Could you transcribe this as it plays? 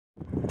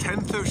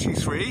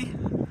10:33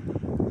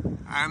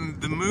 and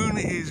the moon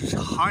is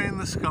high in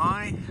the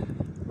sky,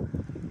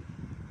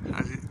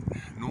 as it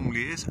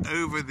normally is,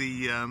 over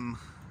the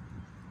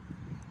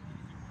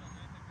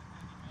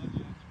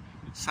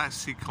South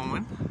Sea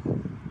Common.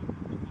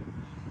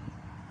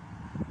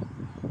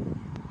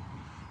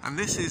 And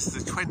this is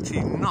the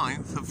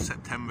 29th of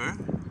September,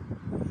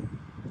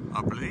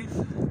 I believe.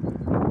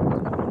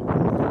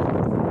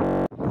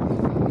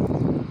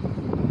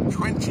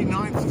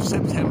 29th of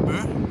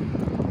September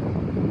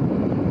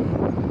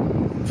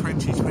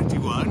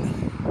 2021,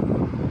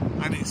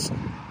 and it's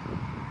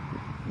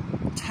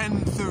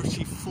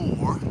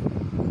 10:34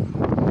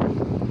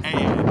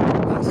 AM,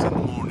 that's in the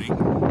morning,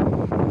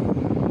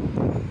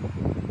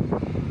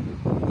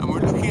 and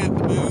we're looking at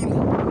the moon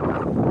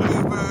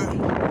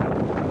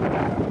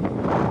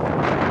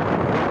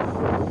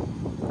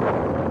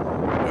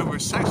over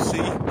South Sea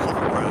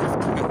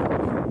hovercraft.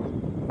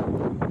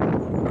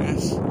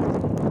 Yes,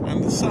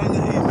 and the sun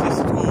is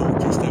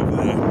just over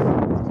there.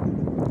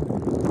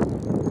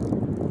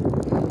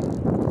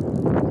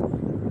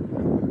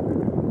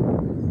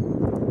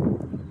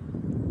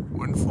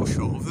 Wonderful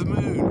shot of the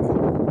moon.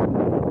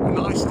 A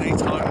nice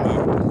daytime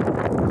moon.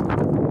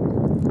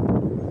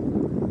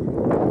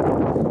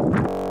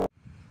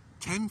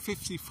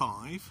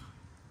 10:55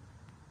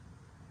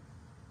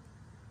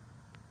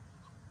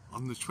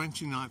 on the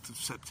 29th of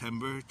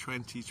September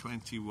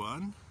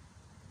 2021.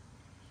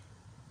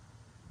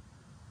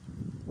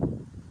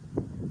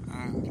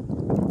 And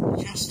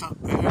just up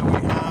there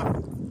we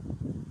have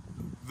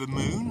the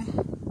moon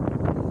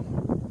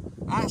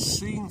as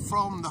seen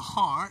from the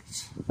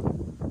heart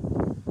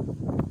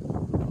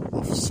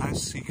of South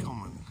Sea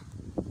Common.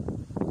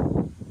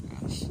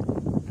 Yes.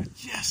 And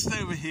just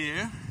over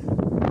here,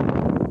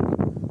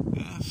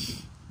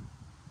 yes,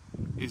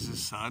 is the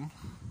sun.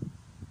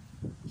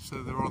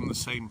 So they're on the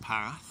same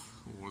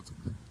path, or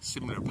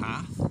similar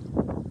path,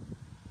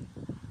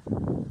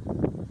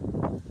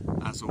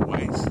 as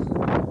always.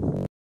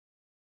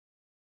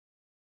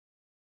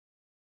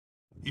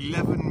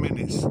 11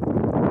 minutes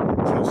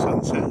till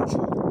sunset.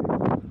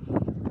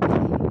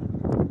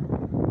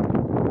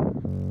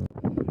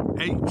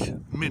 8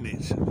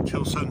 minutes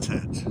till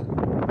sunset.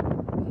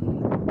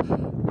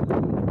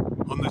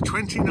 On the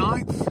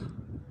 29th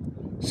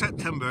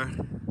September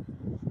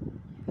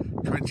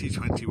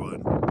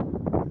 2021.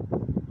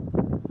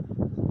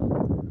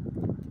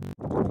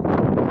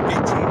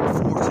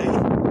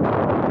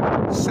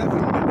 18:40.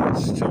 7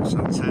 minutes till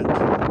sunset.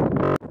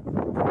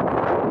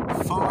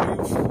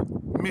 5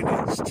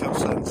 minutes till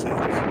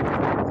sunset.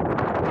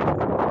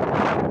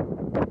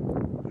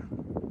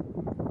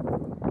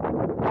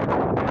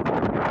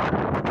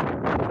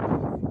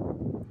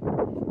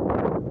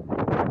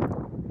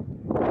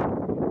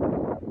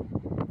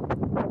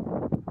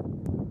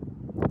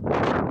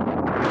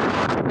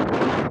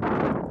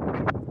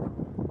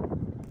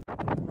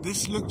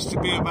 This looks to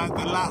be about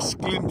the last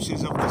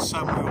glimpses of the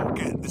sun we will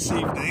get this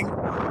evening.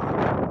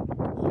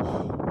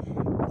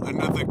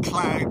 Another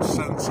cloud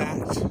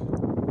sunset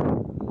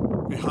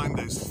behind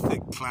those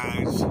thick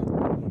clouds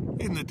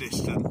in the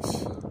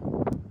distance,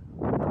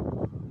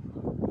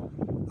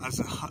 as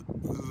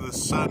the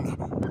sun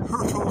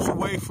hurtles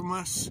away from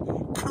us,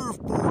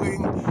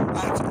 curveballing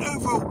at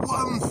over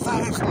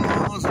 1,000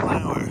 miles an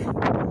hour.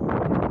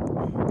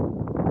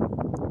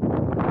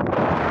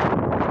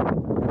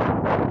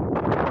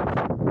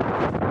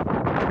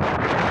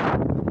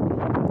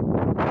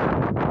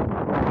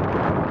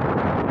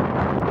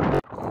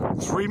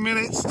 Three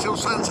minutes till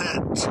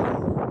sunset.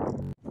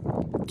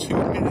 2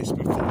 minutes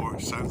before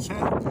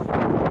sunset.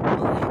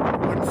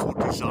 Wonderful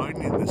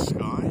design in the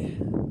sky.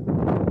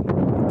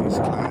 These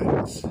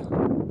clouds.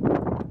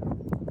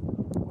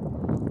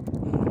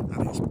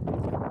 And it's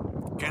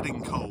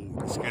getting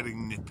cold, it's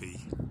getting nippy.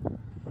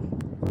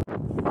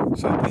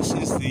 So this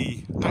is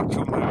the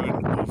actual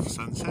moment of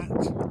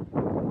sunset.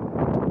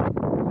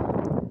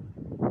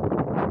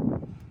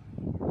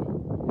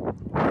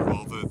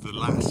 Rather the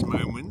last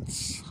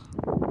moments.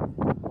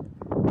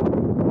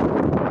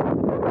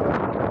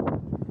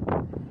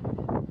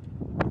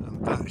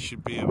 That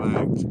should be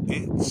about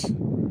it.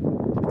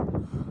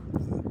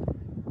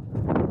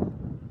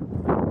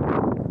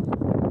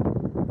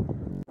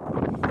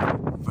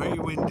 Very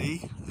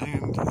windy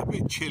and a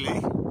bit chilly.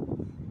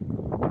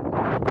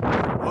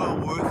 Well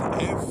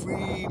worth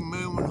every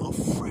moment of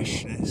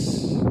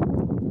freshness.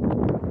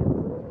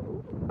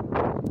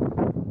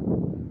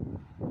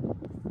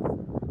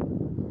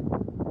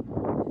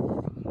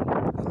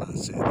 And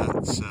that's it.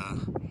 That's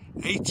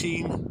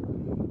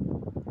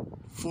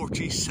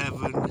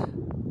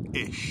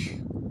 18:47-ish.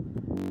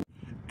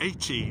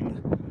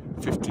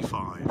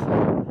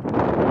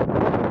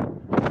 18:55.